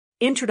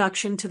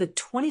Introduction to the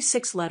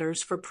 26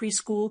 Letters for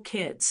Preschool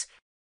Kids.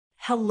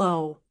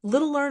 Hello,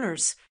 little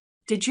learners.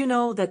 Did you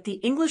know that the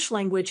English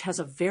language has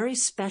a very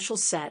special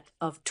set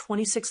of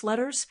 26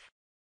 letters?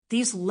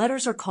 These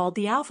letters are called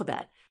the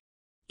alphabet.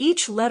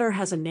 Each letter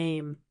has a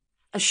name,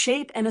 a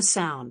shape, and a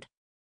sound.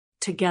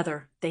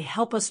 Together, they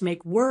help us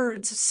make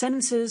words,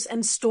 sentences,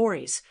 and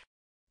stories.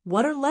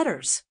 What are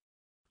letters?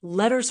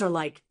 Letters are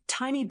like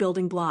tiny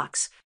building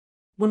blocks.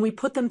 When we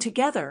put them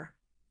together,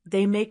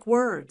 they make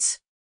words.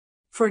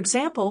 For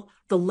example,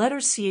 the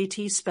letters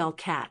CAT spell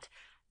cat,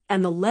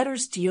 and the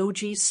letters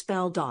DOG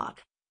spell dog.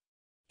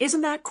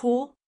 Isn't that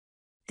cool?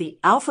 The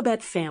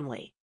alphabet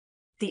family.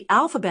 The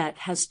alphabet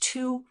has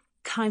two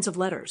kinds of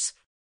letters.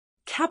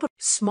 Capital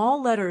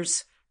small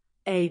letters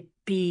A,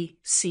 B,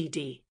 C,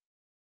 D.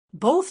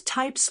 Both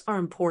types are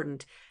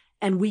important,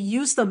 and we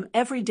use them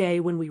every day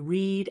when we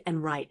read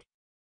and write.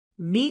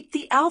 Meet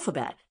the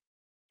alphabet.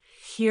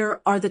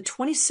 Here are the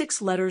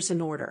 26 letters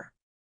in order.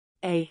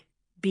 A,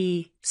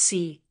 B,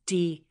 C,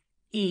 D,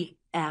 E,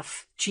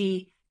 F,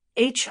 G,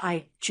 H,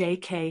 I, J,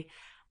 K,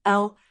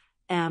 L,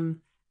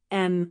 M,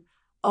 N,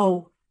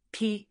 O,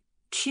 P,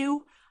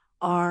 Q,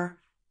 R,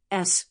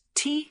 S,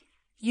 T,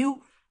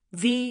 U,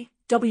 V,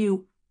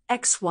 W,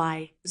 X,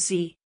 Y,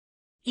 Z.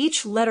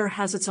 Each letter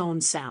has its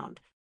own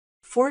sound.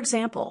 For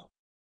example,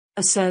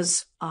 A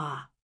says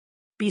ah,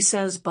 B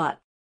says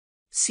but,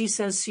 C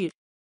says see.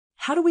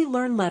 How do we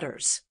learn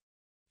letters?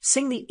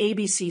 Sing the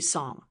ABC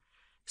song.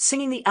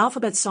 Singing the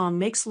alphabet song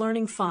makes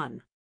learning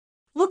fun.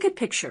 Look at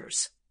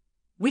pictures.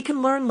 We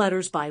can learn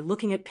letters by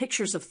looking at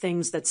pictures of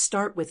things that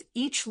start with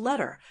each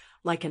letter,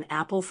 like an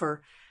apple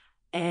for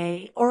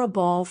A or a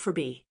ball for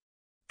B.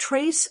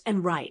 Trace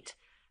and write.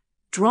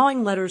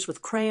 Drawing letters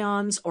with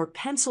crayons or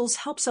pencils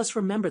helps us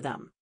remember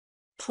them.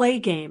 Play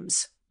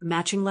games,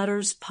 matching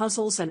letters,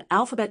 puzzles, and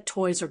alphabet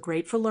toys are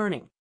great for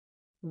learning.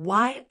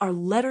 Why are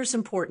letters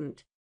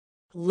important?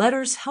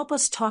 Letters help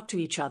us talk to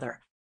each other.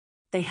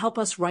 They help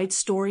us write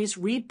stories,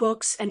 read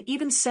books, and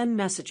even send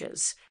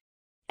messages.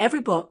 Every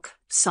book,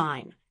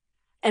 sign,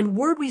 and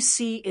word we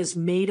see is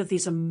made of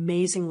these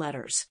amazing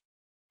letters.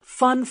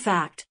 Fun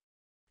fact,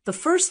 the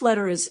first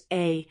letter is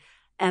A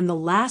and the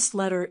last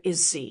letter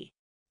is Z,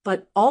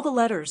 but all the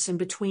letters in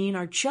between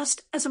are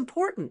just as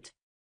important.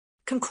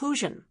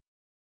 Conclusion.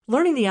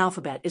 Learning the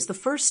alphabet is the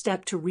first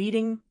step to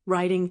reading,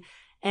 writing,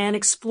 and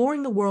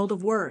exploring the world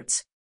of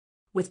words.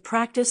 With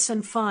practice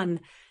and fun,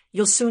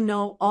 you'll soon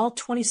know all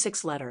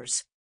 26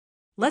 letters.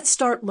 Let's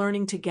start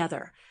learning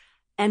together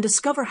and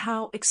discover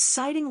how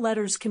exciting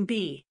letters can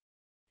be.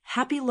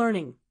 Happy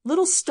learning,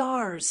 little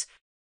stars!